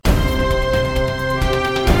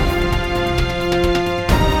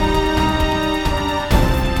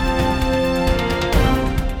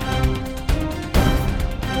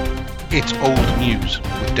It's Old News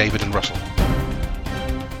with David and Russell.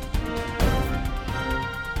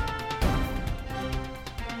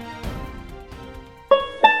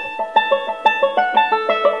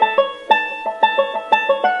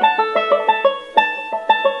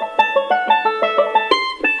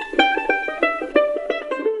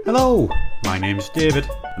 Hello, my name's David.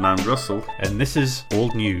 And I'm Russell. And this is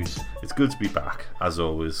Old News. It's good to be back, as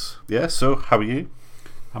always. Yeah, so how are you?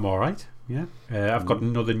 I'm alright, yeah. I've got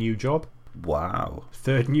another new job. Wow.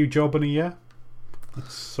 Third new job in a year.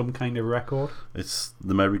 That's some kind of record. It's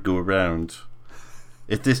the merry-go-round.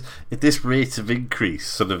 At this rate of increase,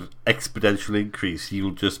 sort of exponential increase,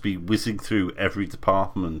 you'll just be whizzing through every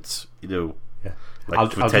department, for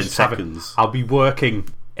 10 seconds. I'll be working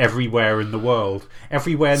everywhere in the world,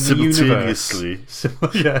 everywhere in the universe.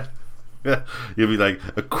 Simultaneously. Yeah. You'll be like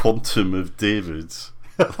a quantum of Davids.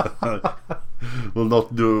 We'll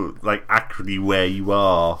not know accurately where you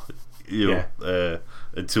are,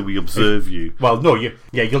 until we observe you. Well, no,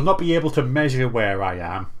 you'll not be able to measure where I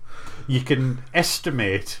am. You can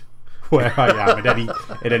estimate where I am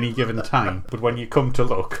at any given time, but when you come to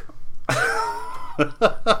look,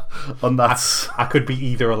 on that, I could be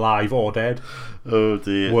either alive or dead. Oh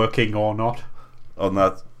dear. Working or not. On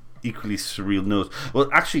that equally surreal note. Well,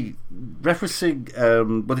 actually, referencing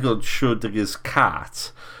what they call Schrödinger's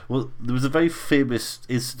cat. Well, there was a very famous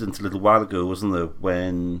incident a little while ago, wasn't there,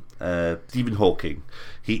 when Stephen Hawking,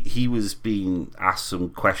 he was being asked some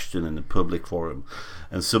question in a public forum,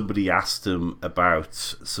 and somebody asked him about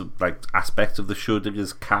some aspect of the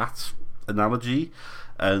Schrödinger's cat analogy.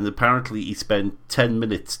 And apparently he spent 10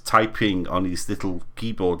 minutes typing on his little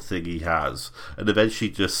keyboard thing he has, and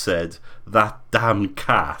eventually just said, "That damn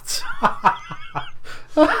cat."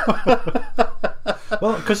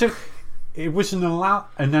 Well, because it was an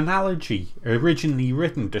analogy originally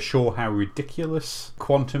written to show how ridiculous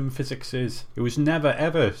quantum physics is. It was never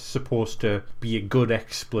ever supposed to be a good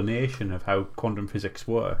explanation of how quantum physics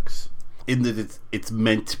works. In that it's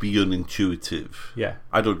meant to be unintuitive. Yeah.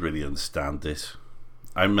 I don't really understand it.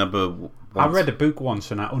 I remember I read a book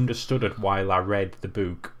once and I understood it while I read the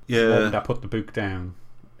book. Yeah. The moment I put the book down,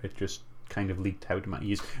 it just kind of leaked out of my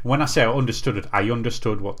ears. When I say I understood it, I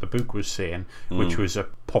understood what the book was saying, which was a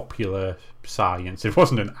popular science. It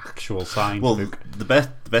wasn't an actual science book. The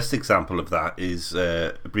best example of that is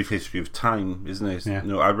A Brief History of Time, isn't it? Yeah.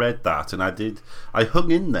 I read that and I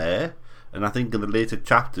hung in there. And I think in the later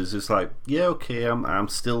chapters, it's like, yeah, okay, I'm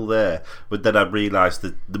still there. But then I realised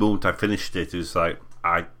that the moment I finished it was like,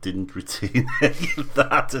 I didn't retain any of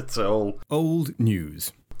that at all. Old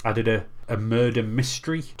News. I did a murder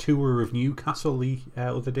mystery tour of Newcastle the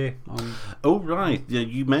other day. Oh, right. Yeah,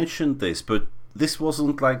 you mentioned this, but this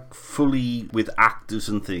wasn't fully with actors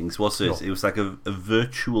and things, was it? No. It was like a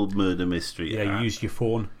virtual murder mystery. Yeah, you use your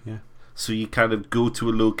phone, yeah. So you kind of go to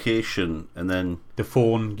a location and then... The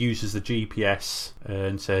phone uses the GPS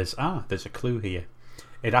and says, there's a clue here.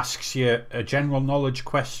 It asks you a general knowledge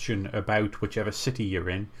question about whichever city you're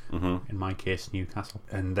in my case, Newcastle.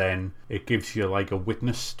 And then it gives you a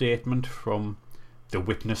witness statement from the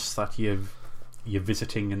witness that you're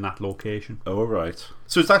visiting in that location. Oh, right.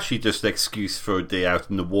 So it's actually just an excuse for a day out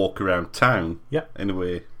and a walk around town. Yeah. In a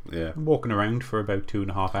way, yeah. I'm walking around for about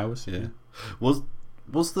 2.5 hours. Yeah. Was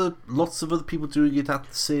there lots of other people doing it at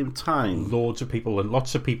the same time? Loads of people, and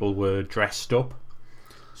lots of people were dressed up.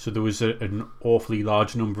 So there was an awfully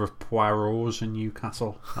large number of Poirots in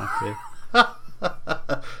Newcastle that day.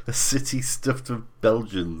 A city stuffed with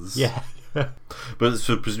Belgians. Yeah. But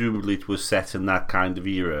so presumably it was set in that kind of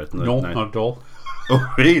era. No, not at all.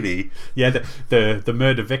 Oh, really? Yeah, the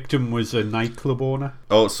murder victim was a nightclub owner.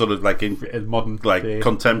 Oh, sort of in modern day.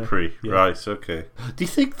 Contemporary. Yeah. Right, okay. Do you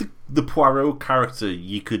think the Poirot character,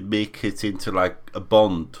 you could make it into a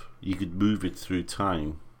Bond? You could move it through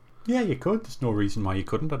time? Yeah, you could. There's no reason why you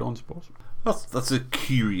couldn't, I don't suppose. That's a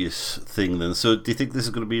curious thing then. So do you think this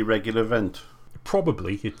is going to be a regular event?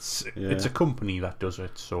 Probably. It's a company that does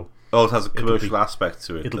it, so... Oh, it has a commercial aspect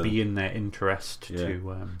to it. It'll be in their interest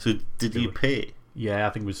to... So did you pay? Yeah,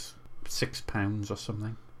 I think it was £6 or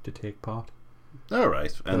something to take part. All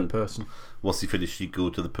right. Per person. Once you finish, you go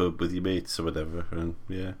to the pub with your mates or whatever. And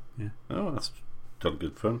yeah. Oh, that's done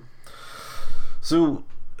good fun. So,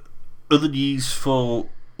 other news for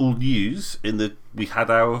Old News in that we had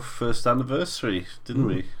our first anniversary, didn't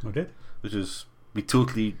we? We did. Which is... We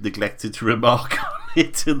totally neglected to remark on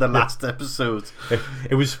it in the last episode.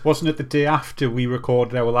 Wasn't it the day after we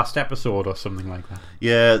recorded our last episode or something like that?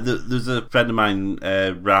 Yeah, there's a friend of mine,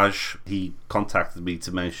 Raj. He contacted me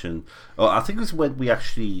to mention. Oh, I think it was when we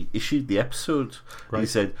actually issued the episode. Right. He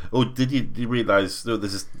said, "Oh, did you realise? No,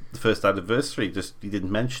 this is the first anniversary. Just you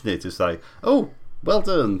didn't mention it." It's like, oh, well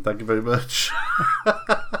done. Thank you very much.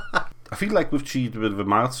 I feel like we've achieved a bit of a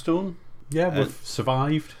milestone. Yeah, we've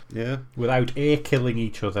survived. Yeah. Without A, killing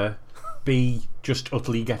each other, B, just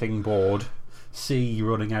utterly getting bored, C,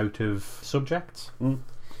 running out of subjects.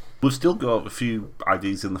 We've still got a few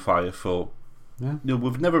ideas in the fire for. Yeah. No,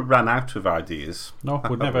 we've never ran out of ideas. No,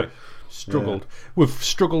 we've never struggled. Yeah. We've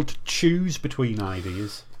struggled to choose between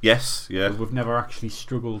ideas. Yes, yeah. But we've never actually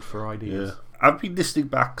struggled for ideas. Yeah. I've been listening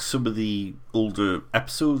back some of the older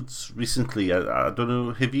episodes recently. I don't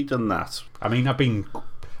know, have you done that? I mean, I've been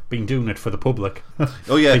doing it for the public.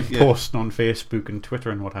 Oh yeah, posting on Facebook and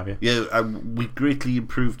Twitter and what have you. Yeah, we greatly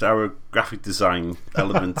improved our graphic design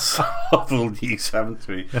elements of all these, haven't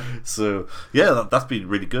we? So yeah, that's been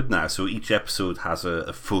really good now. So each episode has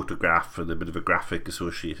a photograph and a bit of a graphic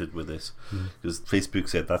associated with it, because Facebook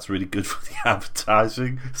said that's really good for the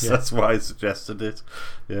advertising. So that's why I suggested it.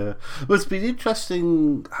 Yeah, well, it's been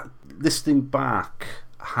interesting listening back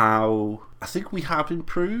how I think we have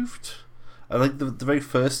improved. I like the very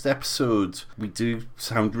first episode, we do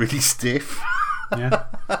sound really stiff. Yeah.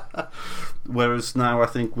 Whereas now I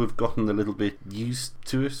think we've gotten a little bit used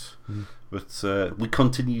to it. But we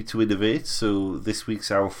continue to innovate. So this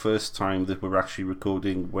week's our first time that we're actually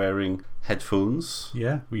recording wearing headphones.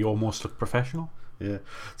 Yeah, we almost look professional. Yeah.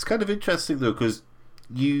 It's kind of interesting though, because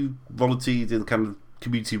you volunteered in kind of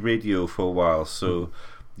community radio for a while. So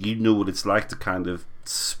you know what it's like to kind of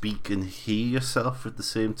speak and hear yourself at the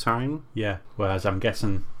same time. Yeah, whereas I'm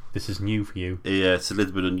guessing this is new for you. Yeah, it's a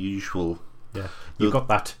little bit unusual. Yeah, you've got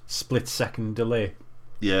that split-second delay.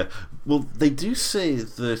 Yeah, well, they do say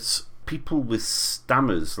that people with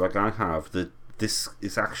stammers, like I have, that this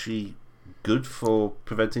is actually good for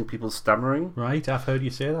preventing people stammering. Right, I've heard you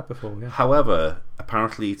say that before, yeah. However,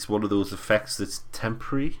 apparently it's one of those effects that's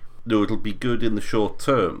temporary. No, it'll be good in the short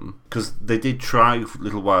term, because they did try for a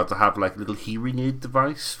little while to have like a little hearing aid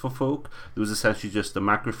device for folk. There was essentially just a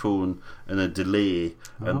microphone and a delay,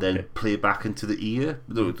 and then play back into the ear.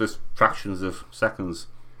 Just fractions of seconds,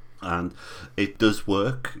 and it does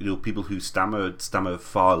work. You know, people who stammer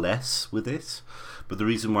far less with it. But the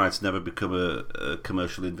reason why it's never become a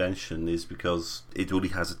commercial invention is because it only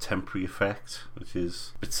has a temporary effect, which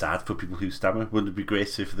is a bit sad for people who stammer. Wouldn't it be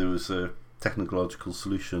great if there was a technological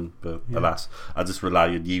solution? But alas, I just rely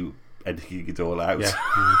on you editing it all out.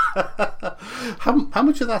 How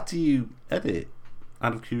much of that do you edit,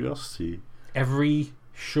 out of curiosity? Every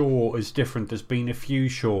show is different. There's been a few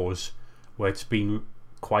shows where it's been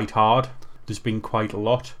quite hard. There's been quite a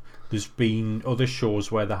lot. There's been other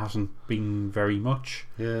shows where there hasn't been very much.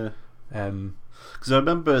 Yeah. Because I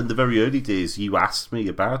remember in the very early days you asked me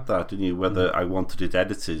about that, didn't you, whether I wanted it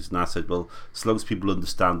edited, and I said, well, as long as people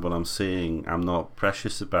understand what I'm saying, I'm not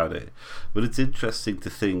precious about it. But it's interesting to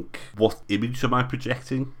think, what image am I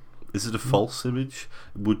projecting? Is it a false image?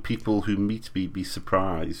 Would people who meet me be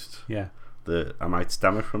surprised that I might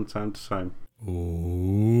stammer from time to time?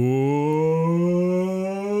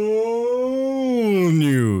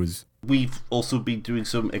 News. We've also been doing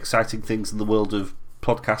some exciting things in the world of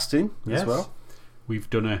podcasting as well. We've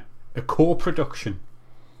done a co-production.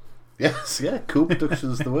 Yes, yeah,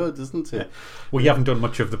 co-production is the word, isn't it? Well, you haven't done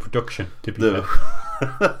much of the production, to be fair.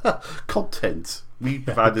 Content. We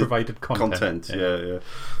provided content. Yeah.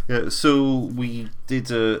 So we did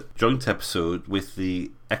a joint episode with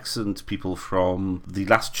the excellent people from the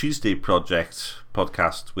Last Tuesday Project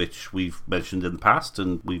podcast, which we've mentioned in the past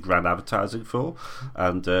and we've ran advertising for,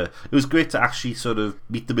 and it was great to actually sort of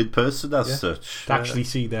meet them in person as such. To actually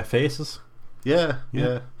see their faces. Yeah.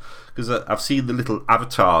 Because I've seen the little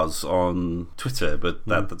avatars on Twitter, but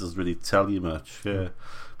that doesn't really tell you much. Yeah.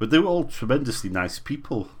 But they were all tremendously nice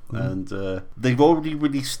people, and they've already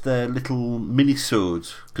released their little mini-sode.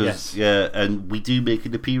 And we do make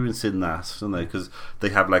an appearance in that, don't they? Because they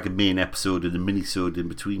have like a main episode and a mini-sode in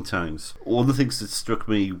between times. One of the things that struck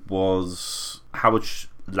me was how much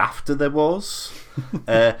laughter there was,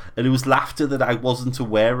 and it was laughter that I wasn't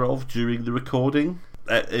aware of during the recording.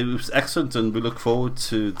 It was excellent, and we look forward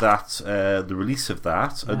to that, the release of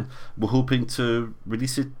that, and we're hoping to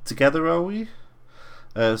release it together, are we?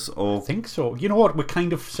 I think so. You know what? We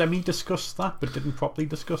kind of semi-discussed that, but didn't properly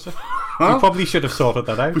discuss it. We probably should have sorted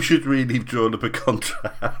that out. We should really have drawn up a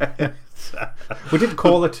contract. We didn't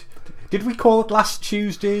call it. Did we call it Last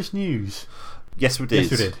Tuesday's News? Yes, we did.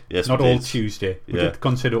 Yes, we did. Yes, Not we all did. Tuesday. We Yeah. did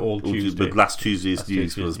consider all Tuesday. But last Tuesday's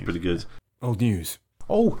news Tuesday's was news, pretty good. Old news.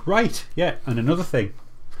 Oh, right. Yeah, and another thing.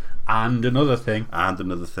 And another thing. And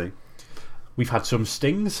another thing. We've had some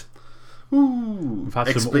stings. Ooh. We've had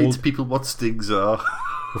some Explain old- to people what stings are.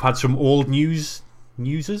 We've had some old news.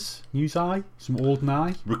 Some old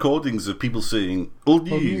nye. Recordings of people saying old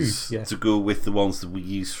news, news, yeah. to go with the ones that we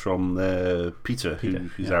use from Peter, who's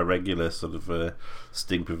yeah. our regular sort of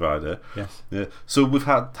sting provider. Yes. Yeah. So we've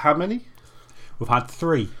had how many? We've had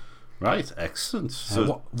 3. Right, excellent.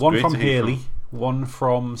 So One great from to hear Haley, one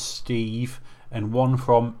from Steve, and one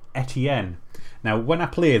from Etienne. Now, when I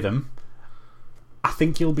play them, I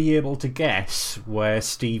think you'll be able to guess where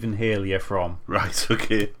Steve and Haley are from. Right,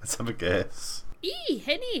 okay, let's have a guess.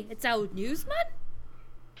 Henny, it's old news, man.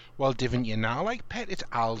 Well, didn't you know, like, pet? It's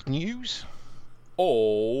old news.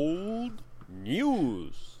 Old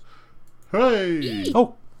news. Hey!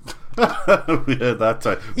 Oh, We heard that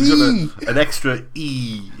time. We got an extra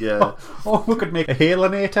E, yeah. oh, we could make a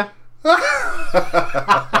Halinator.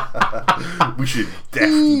 We should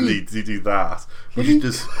definitely do that. We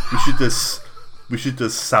should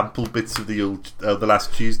just sample bits of the old the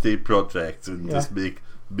last Tuesday project and just make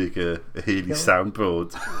a Haley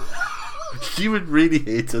soundboard. She would really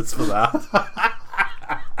hate us for that.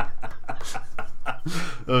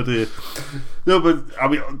 Oh dear. No, but I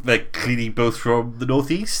mean, they're clearly both from the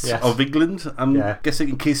northeast Yes. of England. I'm Yeah. guessing,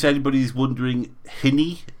 in case anybody's wondering,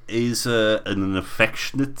 hinny is an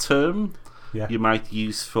affectionate term Yeah. you might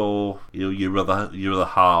use for your other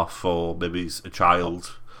half, or maybe it's a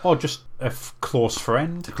child, Or just a close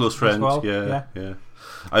friend. a close as friend. well. Yeah.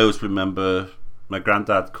 I always remember my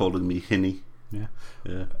granddad calling me hinny. Yeah.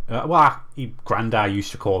 Yeah. Grandad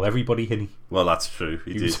used to call everybody Hinny. Well, that's true.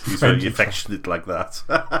 He did. was He's friendly. very affectionate like that.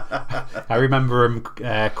 I remember him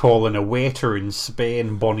calling a waiter in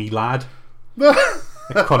Spain Bonnie Lad.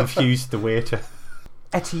 It confused the waiter.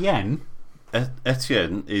 Etienne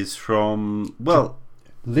Etienne is from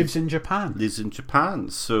lives in Japan. lives in Japan.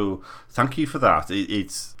 So thank you for that.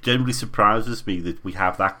 It generally surprises me that we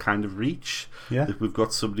have that kind of reach. Yeah. That we've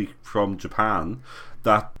got somebody from Japan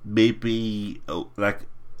that may be like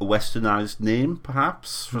a westernized name,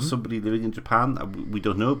 perhaps, for somebody living in Japan. We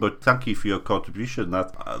don't know, but thank you for your contribution.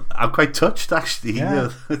 That I'm quite touched, actually. Yeah.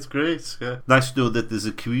 That's great. Yeah. Nice to know that there's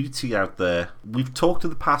a community out there. We've talked in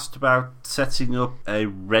the past about setting up a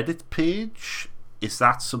Reddit page. Is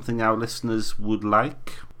that something our listeners would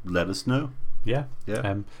like? Let us know. Yeah.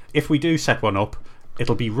 Yeah. If we do set one up,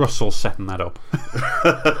 it'll be Russell setting that up.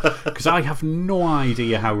 Because I have no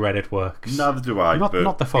idea how Reddit works. Neither do I. Not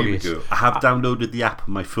but the here we foggiest. go. I have downloaded the app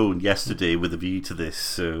on my phone yesterday with a view to this.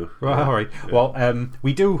 So Right, all right. Well,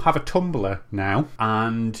 we do have a Tumblr now,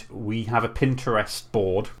 and we have a Pinterest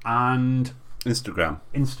board and Instagram.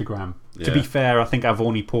 Instagram. To Yeah. be fair, I think I've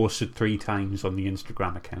only posted 3 times on the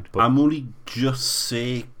Instagram account. But I'm only just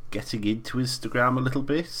getting into Instagram a little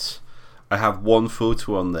bit. I have one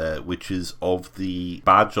photo on there, which is of the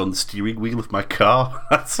badge on the steering wheel of my car.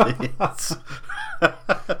 That's it. So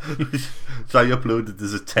I uploaded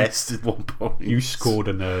as a test at one point. you scored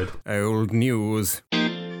a nerd. Old news.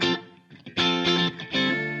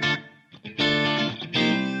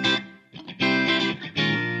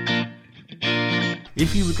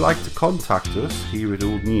 If you would like to contact us here at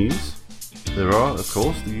Old News, there are, of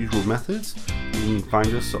course, the usual methods. You can find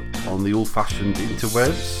us on the old-fashioned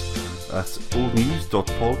interwebs at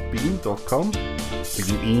oldnews.podbean.com. You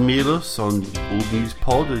can email us on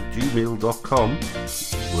oldnewspod@gmail.com.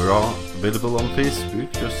 We are available on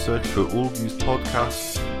Facebook. Just search for Old News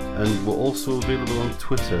Podcast, and we're also available on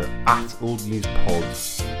Twitter at Old News Pod.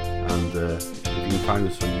 And if you can find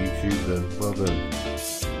us on YouTube, then well done.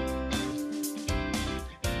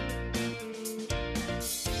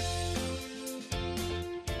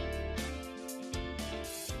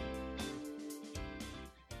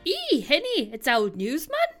 Henny, it's old news,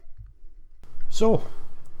 man. So,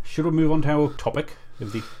 should we move on to our topic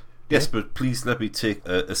of the... Yes, but please let me take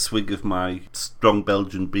a swig of my strong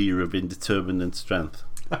Belgian beer of indeterminate strength.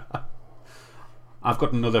 I've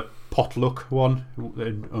got another potluck one,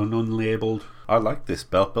 an unlabelled. I like this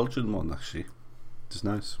Belgian one, actually. It's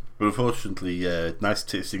nice. But unfortunately, nice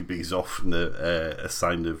tasting beer is often a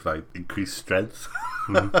sign of like increased strength.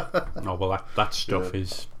 Oh, well, that stuff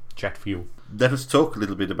is jet fuel. Let us talk a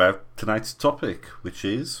little bit about tonight's topic, which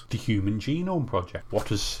is... The Human Genome Project. What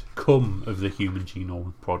has come of the Human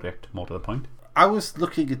Genome Project, more to the point? I was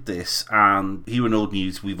looking at this, and here in Old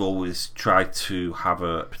News, we've always tried to have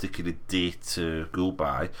a particular date to go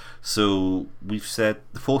by. So we've said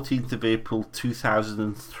the 14th of April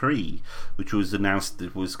 2003, which was announced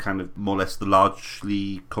it was kind of more or less the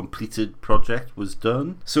largely completed project was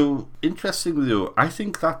done. So interestingly though, I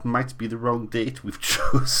think that might be the wrong date we've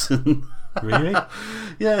chosen. Really?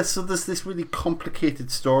 Yeah, so there's this really complicated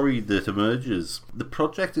story that emerges. The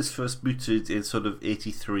project is first mooted in sort of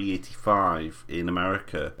 83, 85 in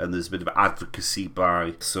America, and there's a bit of advocacy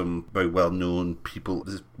by some very well-known people.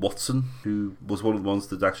 There's Watson, who was one of the ones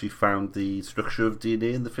that actually found the structure of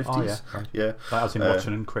DNA in the 50s. Oh, yeah. Right. Yeah. That was in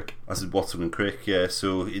Watson and Crick. As in Watson and Crick, yeah.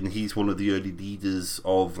 So he's one of the early leaders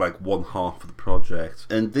of like one half of the project.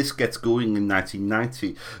 And this gets going in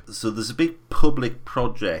 1990. So there's a big public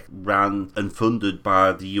project ran and funded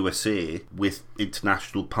by the USA with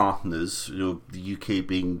international partners, you know, the UK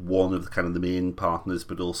being one of the kind of the main partners,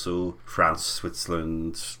 but also France,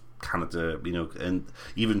 Switzerland, Canada, you know, and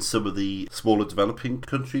even some of the smaller developing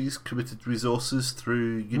countries committed resources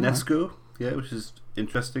through UNESCO. Yeah, which is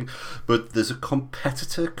interesting. But there's a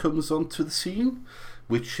competitor comes onto the scene,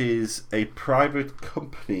 which is a private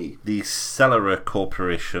company, the Celera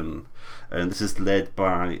Corporation. And this is led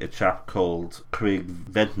by a chap called Craig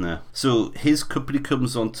Ventnor. So his company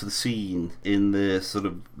comes onto the scene in the sort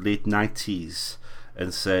of late 90s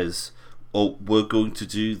and says, oh, we're going to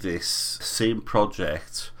do this same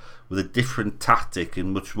project with a different tactic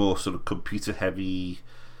and much more sort of computer-heavy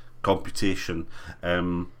computation.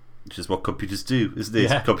 Which is what computers do, isn't it?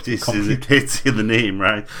 Yeah, Computation, it's in the name,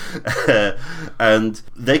 right? And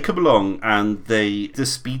they come along and they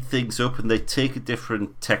just speed things up, and they take a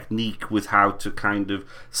different technique with how to kind of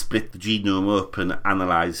split the genome up and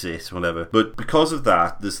analyze it, whatever. But because of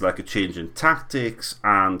that, there's like a change in tactics,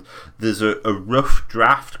 and there's a rough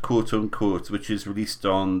draft, quote unquote, which is released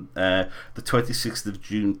on the 26th of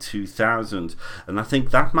June 2000. And I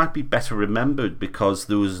think that might be better remembered because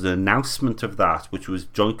there was an announcement of that, which was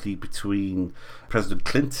jointly between President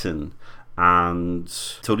Clinton and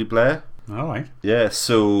Tony Blair. All right. Yeah,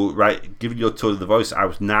 so, right, giving your tone of the voice, I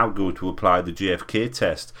was now going to apply the JFK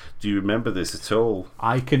test. Do you remember this at all?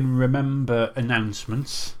 I can remember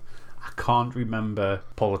announcements. I can't remember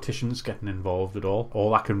politicians getting involved at all.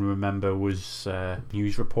 All I can remember was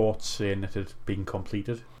news reports saying it had been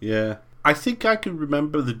completed. Yeah. I think I can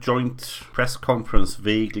remember the joint press conference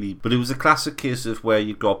vaguely, but it was a classic case of where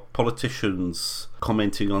you got politicians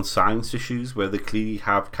commenting on science issues where they clearly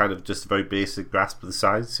have kind of just a very basic grasp of the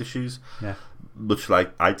science issues. Yeah. Much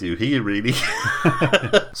like I do here, really.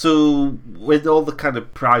 So when all the kind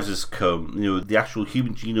of prizes come, you know, the actual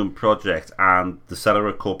Human Genome Project and the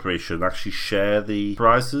Celera Corporation actually share the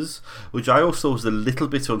prizes, which I also was a little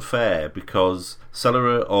bit unfair because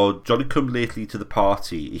Celera are jolly come lately to the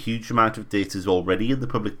party. A huge amount of data is already in the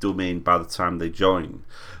public domain by the time they join,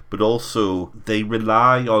 but also they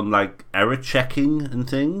rely on like error checking and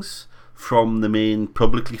things from the main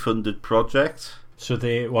publicly funded project. So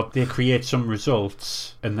they create some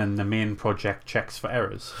results and then the main project checks for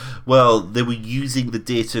errors? Well, they were using the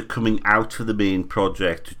data coming out of the main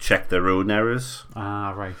project to check their own errors.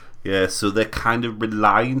 Ah, right. Yeah, so they're kind of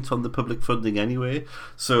reliant on the public funding anyway.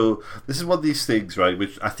 So this is one of these things, right,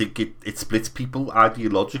 which I think it splits people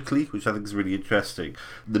ideologically, which I think is really interesting.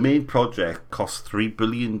 The main project cost $3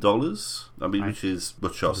 billion, which is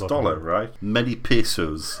much as dollar, right? Many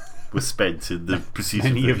pesos was spent in the pursuit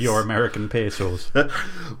Many of of your American pesos.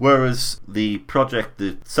 Whereas the project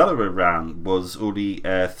that Celera ran was only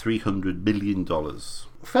 $300 million.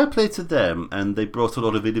 Fair play to them, and they brought a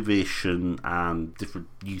lot of innovation and different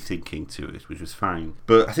new thinking to it, which was fine.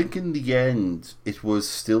 But I think in the end, it was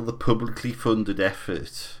still the publicly funded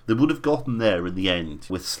effort. They would have gotten there in the end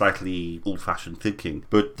with slightly old-fashioned thinking,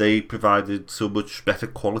 but they provided so much better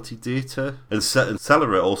quality data. And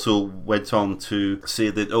Celera also went on to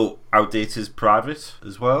say that, our data is private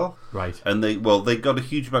as well. Right. And they got a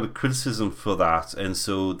huge amount of criticism for that, and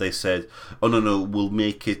so they said, oh no, we'll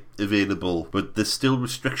make it available, but there's still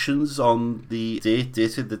restrictions on the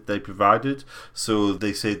data that they provided. So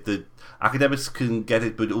they said that academics can get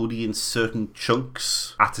it, but only in certain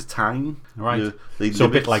chunks at a time. Right. So a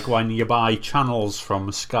bit like when you buy channels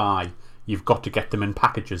from Sky, you've got to get them in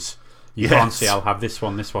packages. You can't say, I'll have this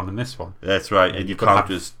one, and this one. That's right, and you can't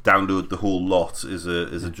just download the whole lot as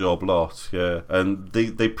a job lot, yeah. And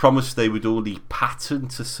they promised they would only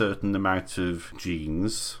patent a certain amount of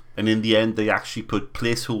genes, and in the end they actually put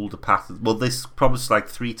placeholder patents. Well, they promised like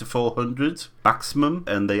 300 to 400 maximum,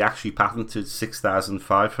 and they actually patented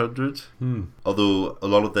 6,500. Although a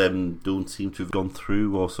lot of them don't seem to have gone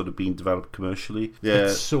through or sort of been developed commercially. Yeah.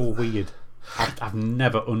 It's so weird. I've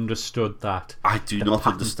never understood that. I do not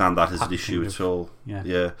understand that as an issue at all.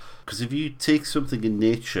 Yeah. Because if you take something in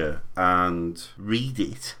nature and read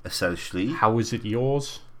it, essentially, How is it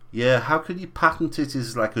yours? how can you patent it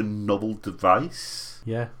as like a novel device?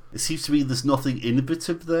 Yeah. It seems to me there's nothing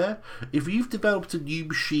innovative there. If you've developed a new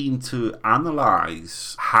machine to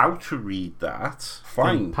analyse how to read that,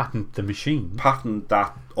 fine. Then patent the machine. Patent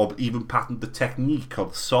that, or even patent the technique or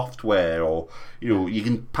the software, or you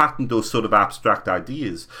can patent those sort of abstract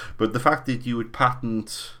ideas. But the fact that you would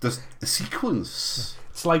patent the sequence,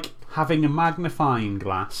 It's like having a magnifying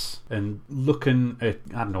glass and looking at,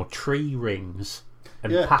 I don't know, tree rings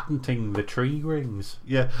and patenting the tree rings.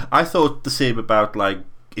 I thought the same about like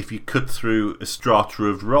if you cut through a strata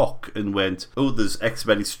of rock and went, oh, there's X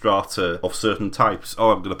many strata of certain types.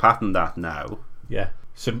 Oh, I'm going to patent that now. Yeah.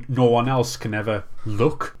 So no one else can ever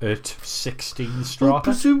look at 16 Well, strata.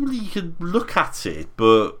 presumably you can look at it,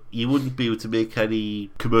 but you wouldn't be able to make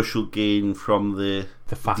any commercial gain from the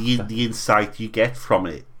fact that- the insight you get from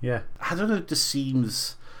it. Yeah. I don't know. It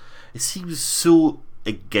seems so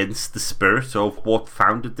against the spirit of what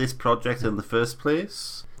founded this project in the first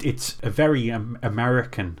place. It's a very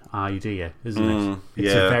American idea, isn't it?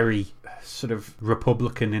 It's a very sort of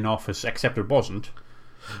Republican in office, except it wasn't.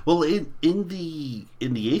 Well, in the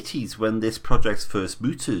 80s when this project first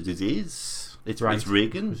mooted, it's Right. it's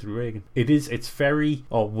Reagan. It's Reagan. It's very,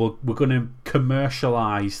 we're going to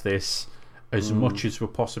commercialise this as much as we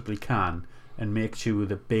possibly can and make sure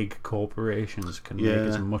the big corporations can make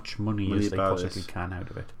as much money as they possibly can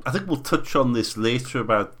out of it. I think we'll touch on this later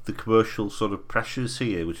about the commercial sort of pressures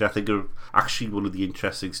here, which I think are actually one of the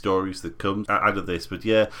interesting stories that comes out of this. But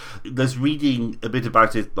there's reading a bit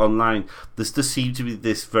about it online. There does seem to be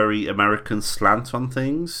this very American slant on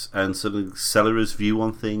things, and sort of Celera's view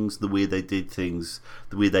on things, the way they did things,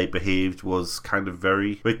 the way they behaved was kind of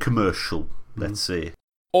very, very commercial, let's say.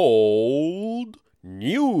 Old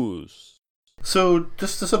news. So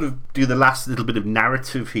just to sort of do the last little bit of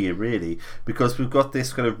narrative here, really, because we've got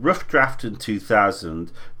this kind of rough draft in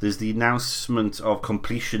 2000, there's the announcement of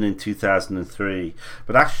completion in 2003,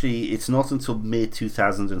 but actually it's not until May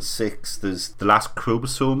 2006 there's the last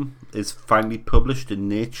chromosome is finally published in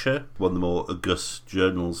Nature, one of the more august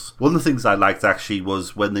journals. One of the things I liked actually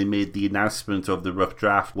was when they made the announcement of the rough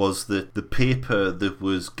draft was that the paper that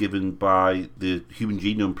was given by the Human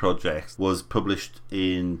Genome Project was published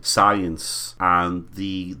in Science, and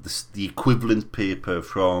the equivalent paper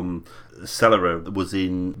from Celera was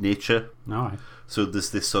in Nature. All right. So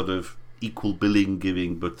there's this sort of equal billing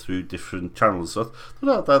giving, but through different channels. So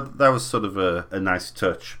that was sort of a nice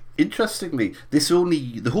touch. Interestingly,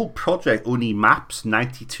 the whole project only maps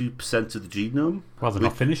 92% of the genome. Well, they're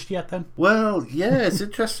not finished yet then? Well, yeah, it's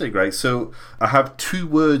interesting, right? So I have two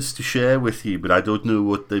words to share with you, but I don't know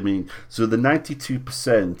what they mean. So the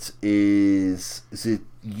 92% is it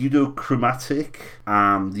eudochromatic?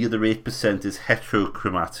 The other 8% is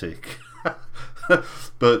heterochromatic.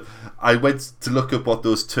 But I went to look up what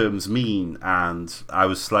those terms mean and I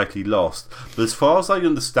was slightly lost. But as far as I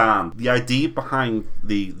understand, the idea behind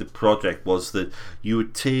the project was that you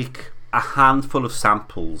would take a handful of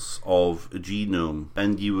samples of a genome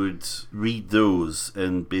and you would read those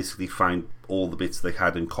and basically find all the bits they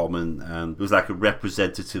had in common, and it was like a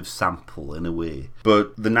representative sample in a way.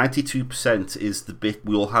 But the 92% is the bit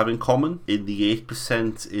we all have in common. In the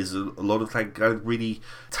 8% is a lot of like really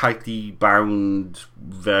tightly bound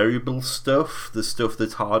variable stuff, the stuff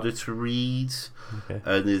that's harder to read. Okay.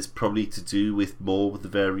 And is probably to do with more with the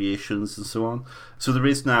variations and so on. So there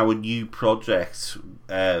is now a new project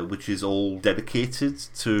which is all dedicated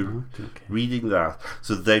to reading that.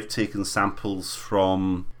 So they've taken samples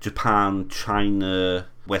from Japan, China,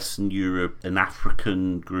 Western Europe, an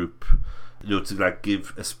African group, to like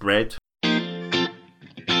give a spread.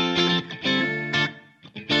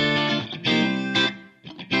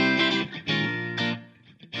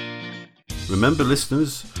 Remember,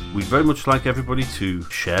 listeners, we'd very much like everybody to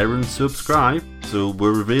share and subscribe. So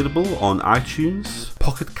we're available on iTunes,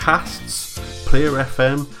 Pocket Casts, Player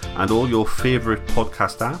FM, and all your favourite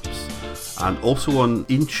podcast apps, and also on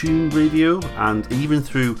Intune Radio, and even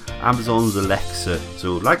through Amazon's Alexa.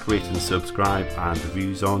 So like, rate and subscribe, and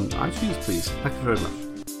reviews on iTunes, please. Thank you very much.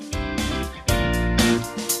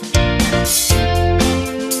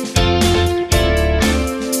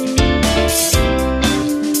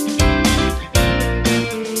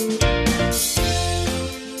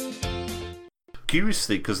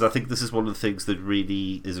 curiously, because I think this is one of the things that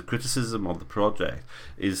really is a criticism of the project,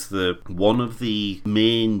 is that one of the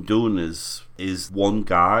main donors is one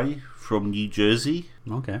guy from New Jersey.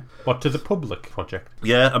 Okay. What, to the public project?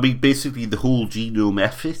 Yeah, I mean, basically the whole genome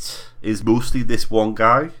effort is mostly this one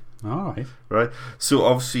guy. All right. Right, so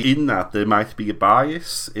obviously in that there might be a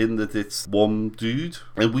bias in that it's one dude,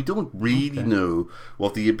 and we don't really know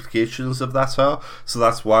what the implications of that are. So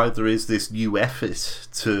that's why there is this new effort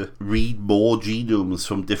to read more genomes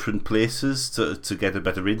from different places to get a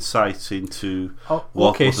better insight into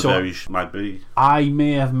what the variation might be. I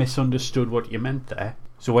may have misunderstood what you meant there.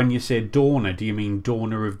 So when you say donor, do you mean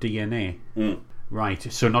donor of DNA?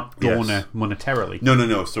 Right, so not donor monetarily.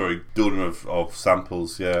 No, sorry, donor of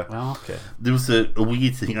samples, yeah. Oh, okay. There was a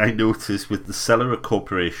weird thing I noticed with the Celera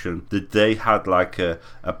Corporation, that they had like a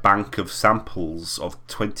bank of samples of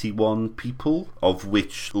 21 people, of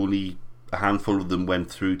which only a handful of them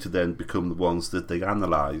went through to then become the ones that they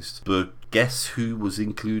analysed. But guess who was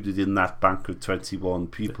included in that bank of 21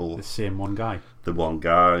 people? The same one guy. The one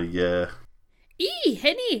guy, yeah.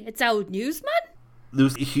 Henny, it's old news, man. There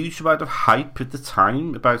was a huge amount of hype at the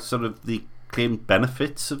time about sort of the claimed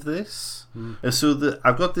benefits of this. And so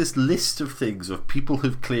I've got this list of things of people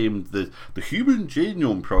who've claimed that the Human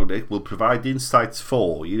Genome Project will provide insights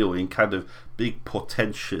for, in kind of big,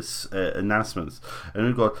 portentous announcements. And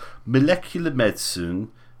we've got molecular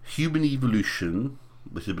medicine, human evolution,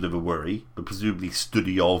 which is a bit of a worry, but presumably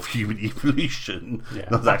study of human evolution,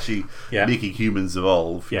 not actually making humans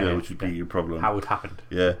evolve, which would be a problem. How it happened.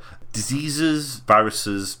 Yeah. Diseases,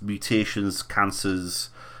 viruses, mutations, cancers,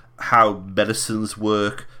 how medicines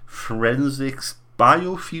work, forensics,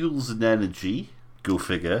 biofuels and energy, go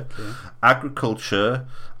figure, agriculture,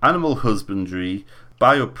 animal husbandry,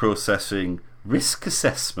 bioprocessing, risk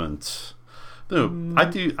assessment. I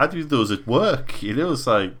do those at work, It's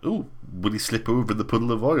like, oh, will he slip over the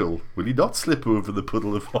puddle of oil? Will he not slip over the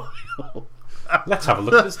puddle of oil? Let's have a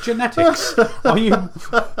look at his genetics.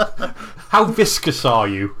 How viscous are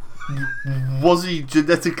you? Was he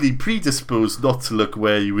genetically predisposed not to look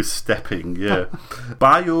where he was stepping? Yeah.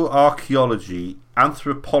 Bioarchaeology,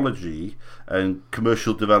 anthropology, and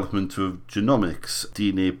commercial development of genomics,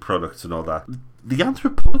 DNA products, and all that. The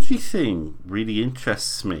anthropology thing really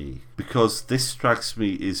interests me because this strikes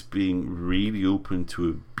me as being really open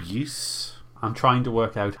to abuse. I'm trying to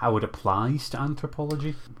work out how it applies to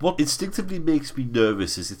anthropology. What instinctively makes me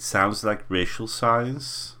nervous is it sounds like racial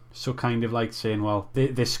science. So kind of like saying, well,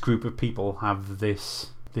 this group of people have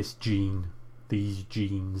this gene, these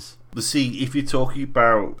genes. But see, if you're talking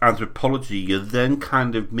about anthropology, you're then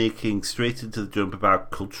kind of making straight into the jump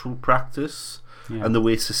about cultural practice. Yeah. And the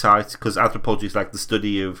way society, because anthropology is like the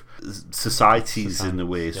study of societies in a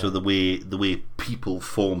way, so the way people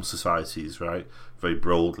form societies, right? Very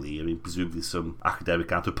broadly. I mean, presumably some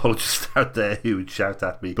academic anthropologists out there who would shout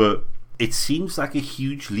at me, but it seems like a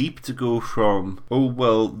huge leap to go from, oh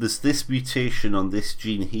well, there's this mutation on this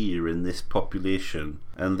gene here in this population,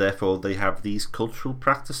 and therefore they have these cultural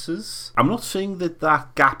practices. I'm not saying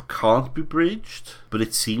that gap can't be bridged, but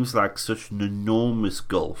it seems like such an enormous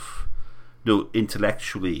gulf.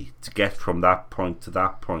 Intellectually, to get from that point to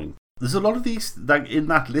that point. There's a lot of these, like in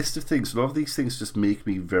that list of things, a lot of these things just make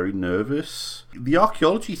me very nervous. The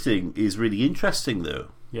archaeology thing is really interesting though.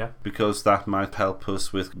 Yeah. Because that might help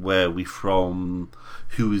us with where we're from,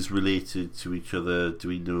 who is related to each other, do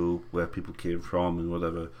we know where people came from and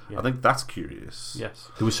whatever. Yeah. I think that's curious. Yes.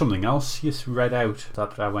 There was something else you read out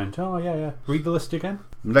that I went, oh yeah. Read the list again.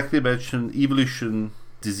 Molecular medicine, evolution,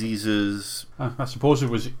 diseases. I suppose it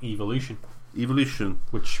was evolution.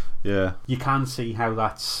 Which you can see how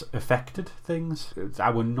that's affected things.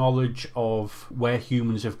 Our knowledge of where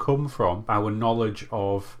humans have come from, our knowledge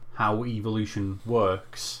of how evolution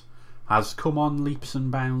works has come on leaps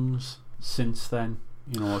and bounds since then.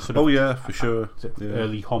 For sure.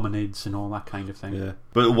 Early hominids and all that kind of thing. Yeah.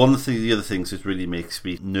 But the other things that really makes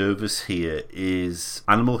me nervous here is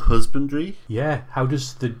animal husbandry. Yeah. How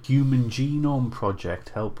does the Human Genome Project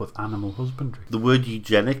help with animal husbandry? The word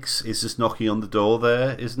eugenics is just knocking on the door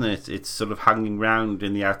there, isn't it? It's sort of hanging round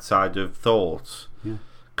in the outside of thought. Yeah.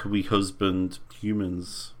 Can we husband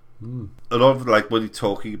humans? A lot of when you're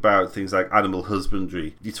talking about things like animal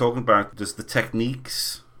husbandry, you're talking about just the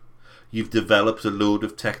techniques. You've developed a load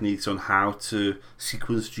of techniques on how to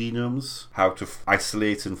sequence genomes, how to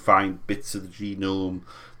isolate and find bits of the genome,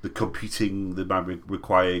 the computing that might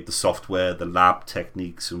require, the software, the lab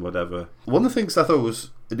techniques and whatever. One of the things I thought was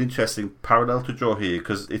an interesting parallel to draw here,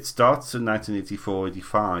 because it starts in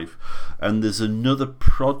 1984-85 and there's another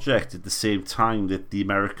project at the same time that the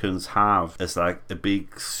Americans have as like a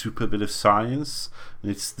big super bit of science,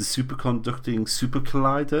 And it's the superconducting super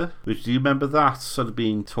collider. Which, do you remember that sort of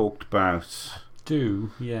being talked about?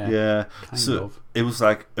 Yeah. Yeah. Kind So of. it was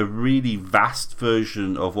like a really vast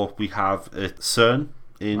version of what we have at CERN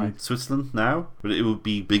in Switzerland now, but it would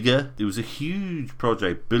be bigger. It was a huge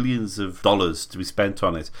project, billions of dollars to be spent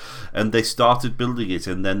on it, and they started building it,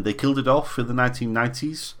 and then they killed it off in the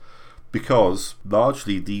 1990s because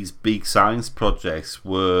largely these big science projects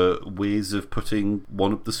were ways of putting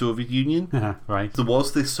one up the Soviet Union. Right. There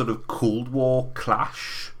was this sort of Cold War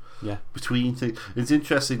clash between things. It's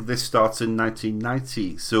interesting, this starts in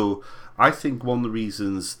 1990, so I think one of the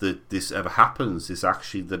reasons that this ever happens is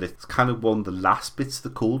actually that it's kind of one of the last bits of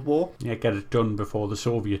the Cold War. Yeah, get it done before the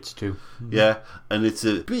Soviets do. Yeah, and it's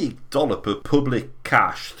a big dollop of public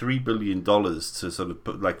cash, $3 billion to sort of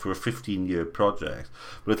put, like, for a 15-year project.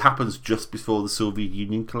 But it happens just before the Soviet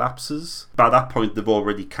Union collapses. By that point, they've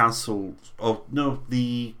already cancelled. Oh no,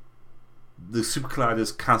 the Super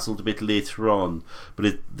Collider's cancelled a bit later on,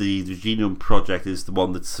 but the Genome Project is the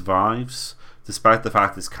one that survives, despite the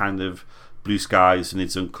fact it's kind of blue skies and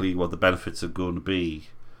it's unclear what the benefits are going to be.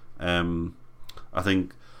 I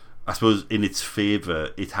suppose in its favour,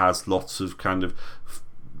 it has lots of kind of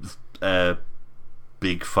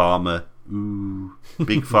big pharma,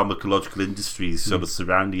 big pharmacological industries sort of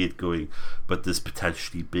surrounding it going, but there's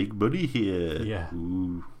potentially big money here. Yeah.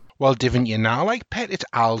 Ooh. Well, didn't you know, like, Pet? It's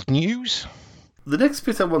old news. The next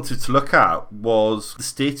bit I wanted to look at was the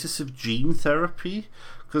status of gene therapy,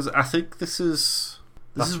 because I think this is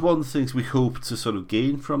one of the things we hope to sort of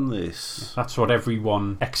gain from this. That's what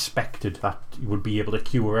everyone expected, that you would be able to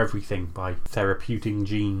cure everything by therapeuting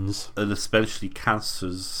genes. And especially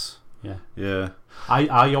cancers. Yeah. Yeah.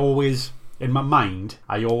 I always, in my mind,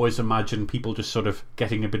 I always imagine people just sort of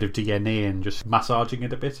getting a bit of DNA and just massaging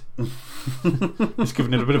it a bit. Just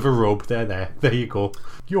giving it a bit of a rub. There you go.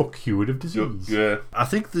 You're cured of disease. Yeah. I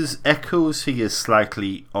think there's echoes here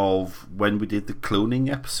slightly of when we did the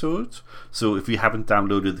cloning episode. So if you haven't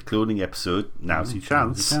downloaded the cloning episode, now's your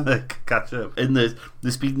chance. Catch up. And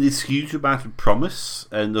there's been this huge amount of promise,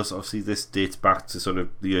 and obviously this dates back to sort of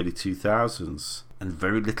the early 2000s, and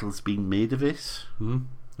very little has been made of it.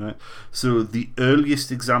 Right. So the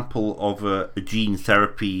earliest example of a gene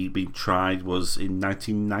therapy being tried was in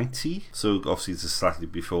 1990. So obviously this is slightly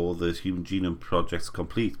before the Human Genome Project's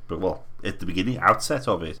complete, but well, at the beginning, outset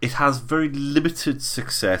of it. It has very limited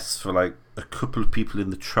success for like a couple of people in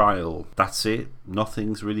the trial. That's it.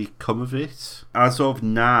 Nothing's really come of it. As of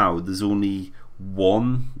now, there's only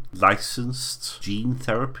one licensed gene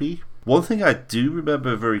therapy. One thing I do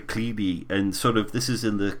remember very clearly, and sort of this is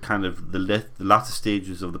in the kind of the latter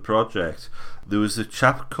stages of the project, there was a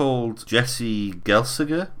chap called Jesse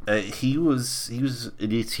Gelsinger. He was an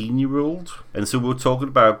 18-year-old, and so we're talking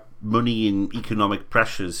about money and economic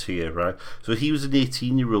pressures here, right? So he was an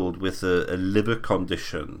 18-year-old with a liver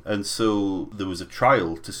condition, and so there was a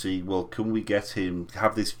trial to see, well, can we get him to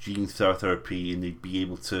have this gene therapy and he'd be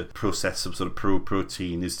able to process some sort of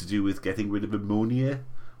protein, is to do with getting rid of ammonia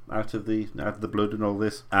out of the blood and all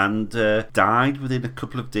this, and died within a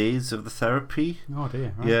couple of days of the therapy. Oh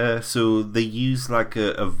dear. Right. Yeah, so they use like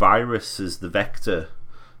a virus as the vector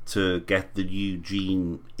to get the new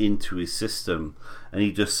gene into his system, and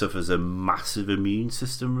he just suffers a massive immune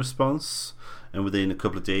system response, and within a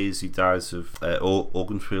couple of days he dies of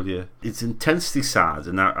organ failure. It's intensely sad,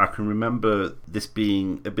 and I can remember this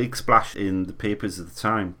being a big splash in the papers at the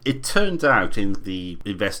time. It turned out in the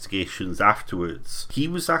investigations afterwards, he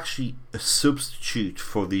was actually a substitute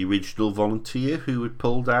for the original volunteer who had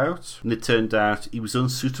pulled out, and it turned out he was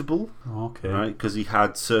unsuitable. Okay. Right, because he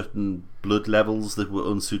had certain blood levels that were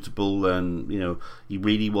unsuitable, and he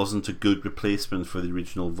really wasn't a good replacement for the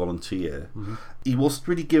original volunteer. He wasn't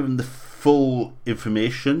really given the full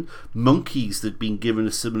information. Monkeys that had been given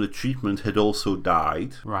a similar treatment had also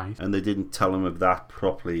died, right, and they didn't tell him of that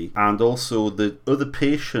properly. And also the other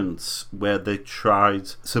patients where they tried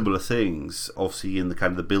similar things, obviously in the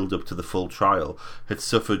kind of the build up to the full trial, had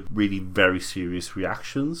suffered really very serious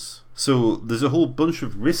reactions. So there's a whole bunch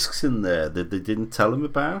of risks in there that they didn't tell him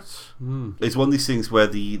about. It's one of these things where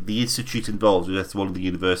the institute involved, that's one of the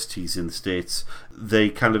universities in the States, they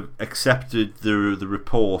kind of accepted the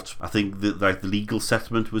report. I think that like the legal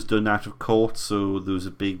settlement was done out of court, so there was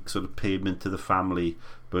a big sort of payment to the family,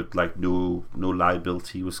 but like no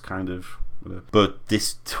liability was kind of... But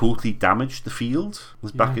this totally damaged the field. It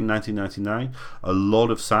was back in 1999. A lot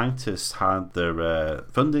of scientists had their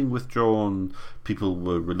funding withdrawn. People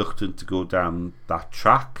were reluctant to go down that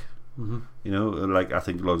track. Like I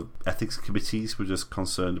think a lot of ethics committees were just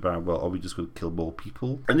concerned about, well, are we just going to kill more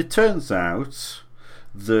people? And it turns out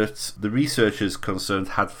that the researchers concerned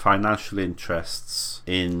had financial interests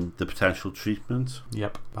in the potential treatment.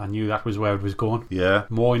 Yep, I knew that was where it was going. Yeah.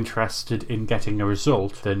 More interested in getting a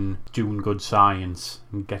result than doing good science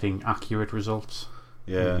and getting accurate results.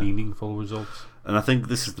 Yeah. Meaningful results. And I think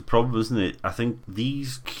this is the problem, isn't it? I think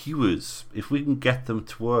these cures, if we can get them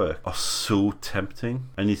to work, are so tempting.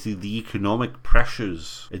 And you see the economic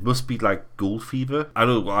pressures, it must be like gold fever.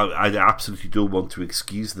 I absolutely don't want to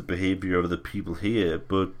excuse the behaviour of the people here,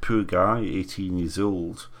 but poor guy, 18 years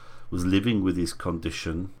old, was living with his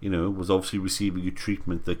condition, was obviously receiving a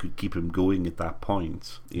treatment that could keep him going at that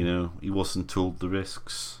point. He wasn't told the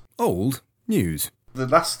risks. Old news. The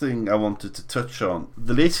last thing I wanted to touch on,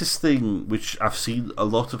 the latest thing which I've seen a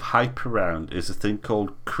lot of hype around is a thing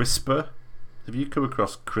called CRISPR. Have you come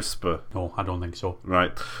across CRISPR? No, I don't think so.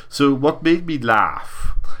 Right. So what made me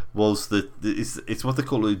laugh was that it's what they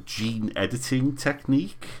call a gene editing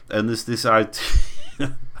technique. And there's this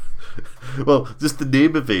idea... well, just the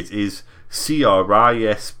name of it is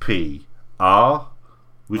CRISPR,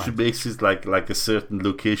 which makes it like a certain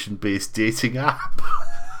location-based dating app.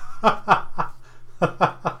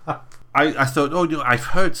 I thought, I've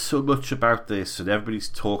heard so much about this and everybody's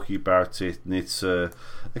talking about it, and it's a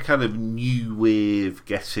kind of new way of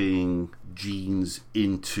getting genes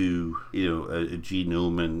into a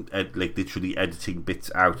genome and literally editing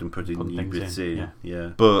bits out and putting new bits in.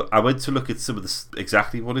 Yeah. But I went to look at some of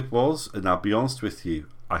exactly what it was, and I'll be honest with you,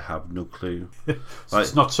 I have no clue. So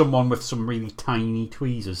it's not someone with some really tiny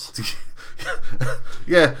tweezers.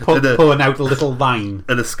 Yeah, pulling out a little line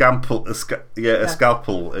and a scalpel. A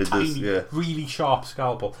scalpel. Tiny, really sharp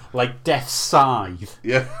scalpel, like Death's Scythe.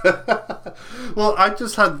 Yeah. Well, I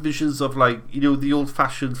just had visions of the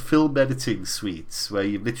old-fashioned film editing suites where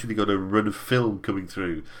you've literally got a run of film coming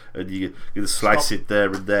through, and you're going to slice it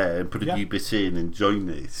there and there and put a new bit in and join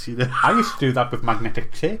it. I used to do that with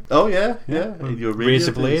magnetic tape. Oh yeah. In your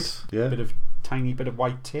razor blade. Yeah. Tiny bit of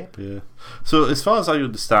white tape. Yeah. So as far as I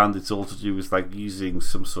understand, it's all to do with using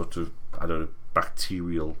some sort of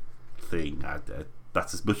bacterial thing.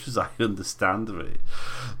 That's as much as I understand of it.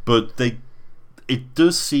 But it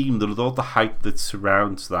does seem that with all the hype that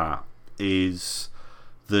surrounds that is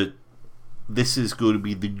that this is going to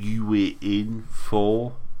be the new way in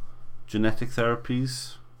for genetic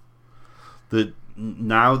therapies. That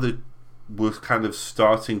now that we're kind of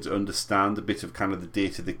starting to understand a bit of kind of the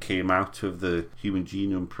data that came out of the Human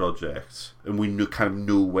Genome Project, and we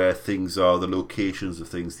know where things are, the locations of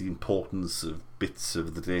things, the importance of bits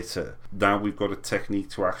of the data. Now we've got a technique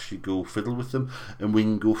to actually go fiddle with them, and we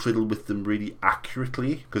can go fiddle with them really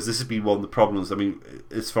accurately, because this has been one of the problems. I mean,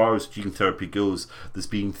 as far as gene therapy goes, there's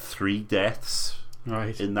been 3 deaths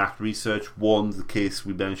in that research. One, the case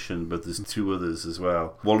we mentioned, but there's 2 others as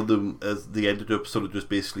well. One of them, they ended up sort of just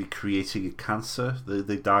basically creating a cancer.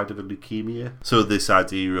 They died of a leukemia. So this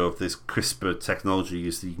idea of this CRISPR technology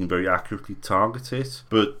is that you can very accurately target it.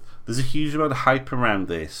 But there's a huge amount of hype around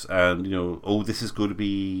this, and this is going to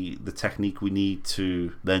be the technique we need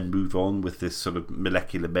to then move on with this sort of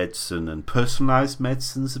molecular medicine, and personalised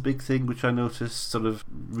medicine is a big thing, which I noticed sort of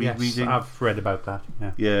reading. Yes, I've read about that.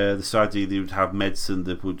 Yeah, this idea that you would have medicine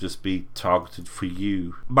that would just be targeted for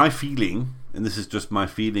you. My feeling, and this is just my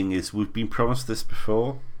feeling, is we've been promised this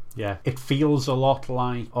before. Yeah, it feels a lot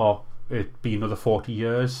like it'd be another 40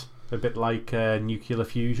 years, a bit like nuclear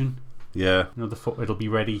fusion. Yeah, it'll be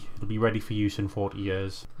ready. It'll be ready for use in 40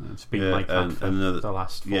 years. It's been like that for the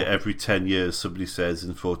last 40. Yeah, every 10 years somebody says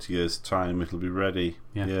in 40 years' time it'll be ready.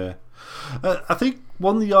 Yeah. I think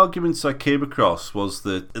one of the arguments I came across was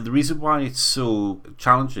that the reason why it's so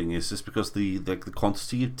challenging is just because the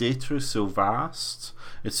quantity of data is so vast.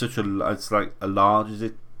 It's like a large, is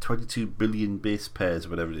it 22 billion base pairs or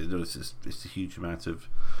whatever it is. It's a huge amount of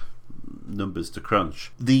numbers to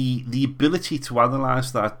crunch. The ability to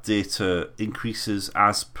analyze that data increases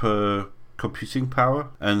as per computing power,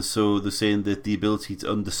 and so they're saying that the ability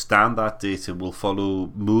to understand that data will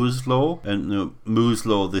follow Moore's law. And Moore's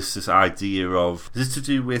law, this idea of, is it to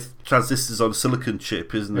do with transistors on a silicon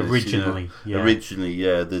chip, isn't it? Originally,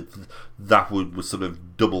 that would sort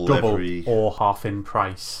of double every, or half in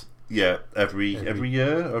price. Yeah, every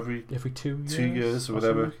year, every 2 years, 2 years or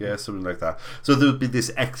whatever. Yeah, something like that. So there would be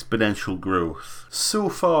this exponential growth. So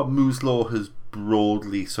far, Moore's law has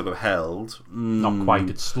broadly sort of held. Not quite.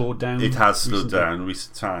 It's slowed down. It has slowed down in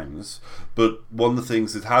recent times. But one of the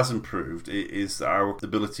things that has improved is our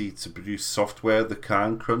ability to produce software that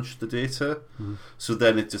can crunch the data. So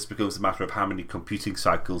then it just becomes a matter of how many computing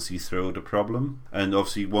cycles you throw at a problem. And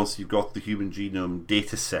obviously, once you've got the human genome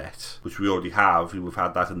data set, which we already have, we've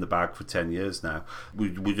had that in the bag for 10 years now,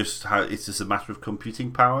 it's just a matter of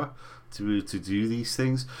computing power to do these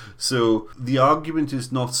things. So the argument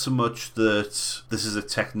is not so much that this is a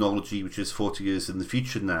technology which is 40 years in the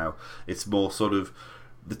future now. It's more sort of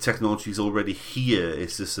the technology is already here.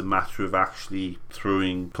 It's just a matter of actually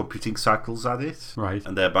throwing computing cycles at it. Right.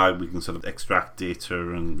 And thereby we can sort of extract data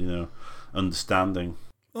and, understanding.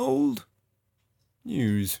 Old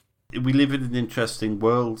news. We live in an interesting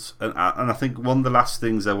world, and I think one of the last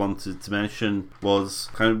things I wanted to mention was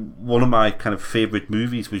kind of one of my kind of favourite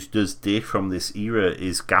movies, which does date from this era,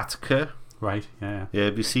 is Gattaca. Right, yeah. Yeah,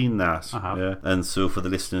 have you seen that? I have. Yeah. And so for the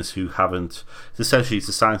listeners who haven't, it's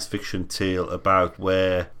a science fiction tale about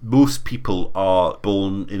where most people are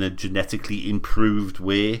born in a genetically improved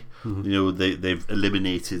way. Mm-hmm. They've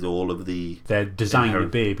eliminated all of the... They're designer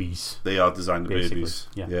babies. They are designer basically. babies.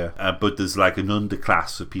 Yeah. But there's like an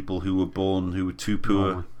underclass of people who were born who were too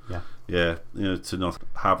poor. Oh, yeah. Yeah, to not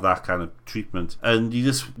have that kind of treatment. And you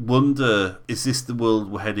just wonder, is this the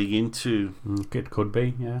world we're heading into? It could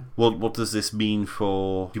be, yeah. What does this mean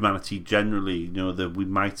for humanity generally? That we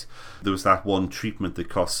might... There was that one treatment that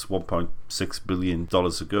cost $1.6 billion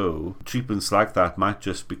ago. Treatments like that might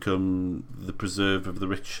just become the preserve of the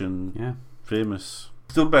rich and famous.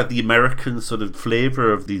 Talk about the American sort of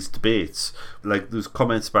flavour of these debates. Like there's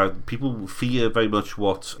comments about people fear very much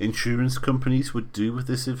what insurance companies would do with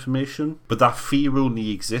this information, but that fear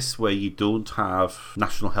only exists where you don't have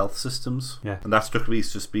national health systems. Yeah. And that struck me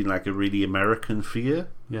as just being like a really American fear.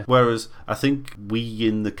 Yeah. Whereas I think we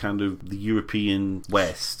in the kind of the European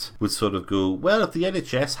West would sort of go, well, if the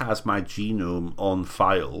NHS has my genome on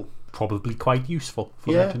file, probably quite useful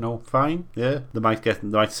for them to know. Fine. Yeah, they might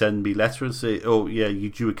send me a letter and say, "Oh, yeah, you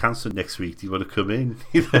due a cancer next week. Do you want to come in?"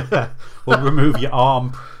 We'll remove your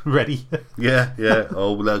arm. Ready? Yeah.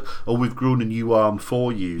 We've grown a new arm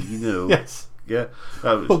for you. Yes. Yeah.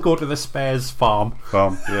 We'll go to the Spares farm.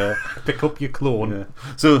 Yeah. Pick up your clone. Yeah.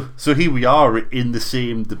 So here we are in the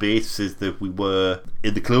same debates as that we were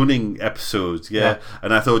in the cloning episode. Yeah.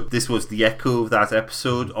 And I thought this was the echo of that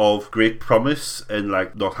episode of great promise and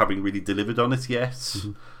like not having really delivered on it yet.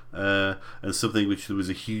 Mm-hmm. And something which there was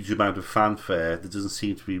a huge amount of fanfare. There doesn't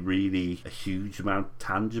seem to be really a huge amount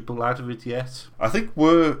tangible out of it yet. I think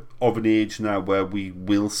we're of an age now where we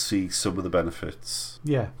will see some of the benefits.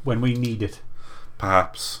 Yeah, when we need it.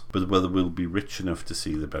 Perhaps, but whether we'll be rich enough to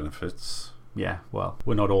see the benefits. Yeah, well,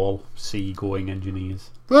 we're not all sea-going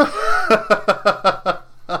engineers.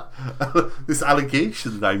 This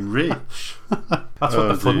allegation that I'm rich. That's what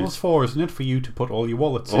the funnel's for, isn't it? For you to put all your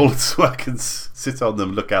wallets in. All so I can sit on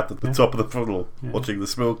them, look at the top of the funnel, watching the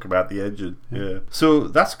smoke come out the engine. Yeah. So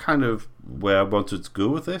that's kind of where I wanted to go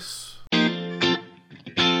with this.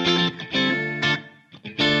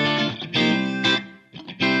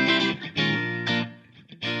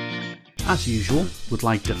 As usual, would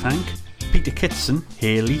like to thank Peter Kitson,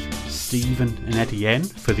 Haley, Stephen and Etienne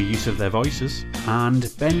for the use of their voices, and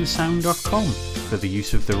bensound.com for the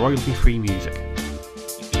use of the royalty-free music.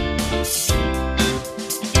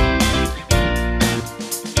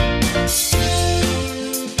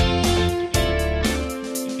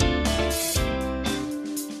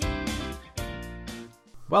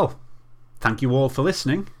 Well, thank you all for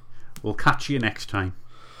listening. We'll catch you next time.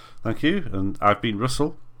 Thank you, and I've been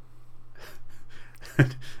Russell.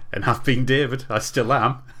 And I've been David. I still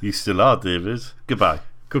am. You still are, David. Goodbye.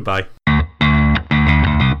 Goodbye.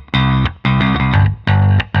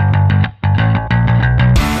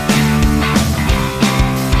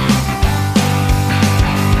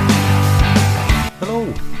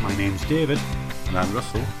 Hello, my name's David. And I'm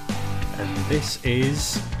Russell. And this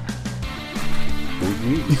is... Old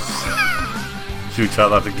News. Should we try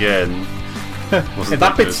that again?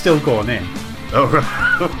 That bit's still going in. Oh, right.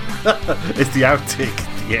 It's the outtake at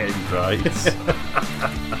the end, right?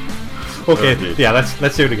 Okay, yeah,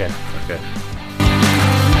 let's do it again. Okay.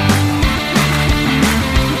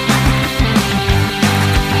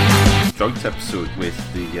 Joint episode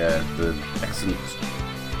with the excellent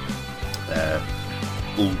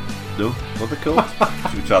what are they called?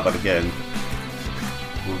 Should we try that again?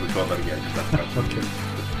 We'll record that again because that's quite Okay.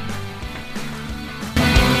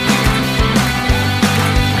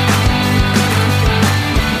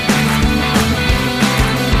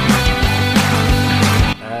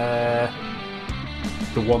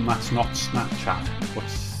 The one that's not Snapchat.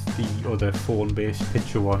 What's the other phone-based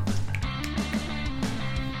picture one?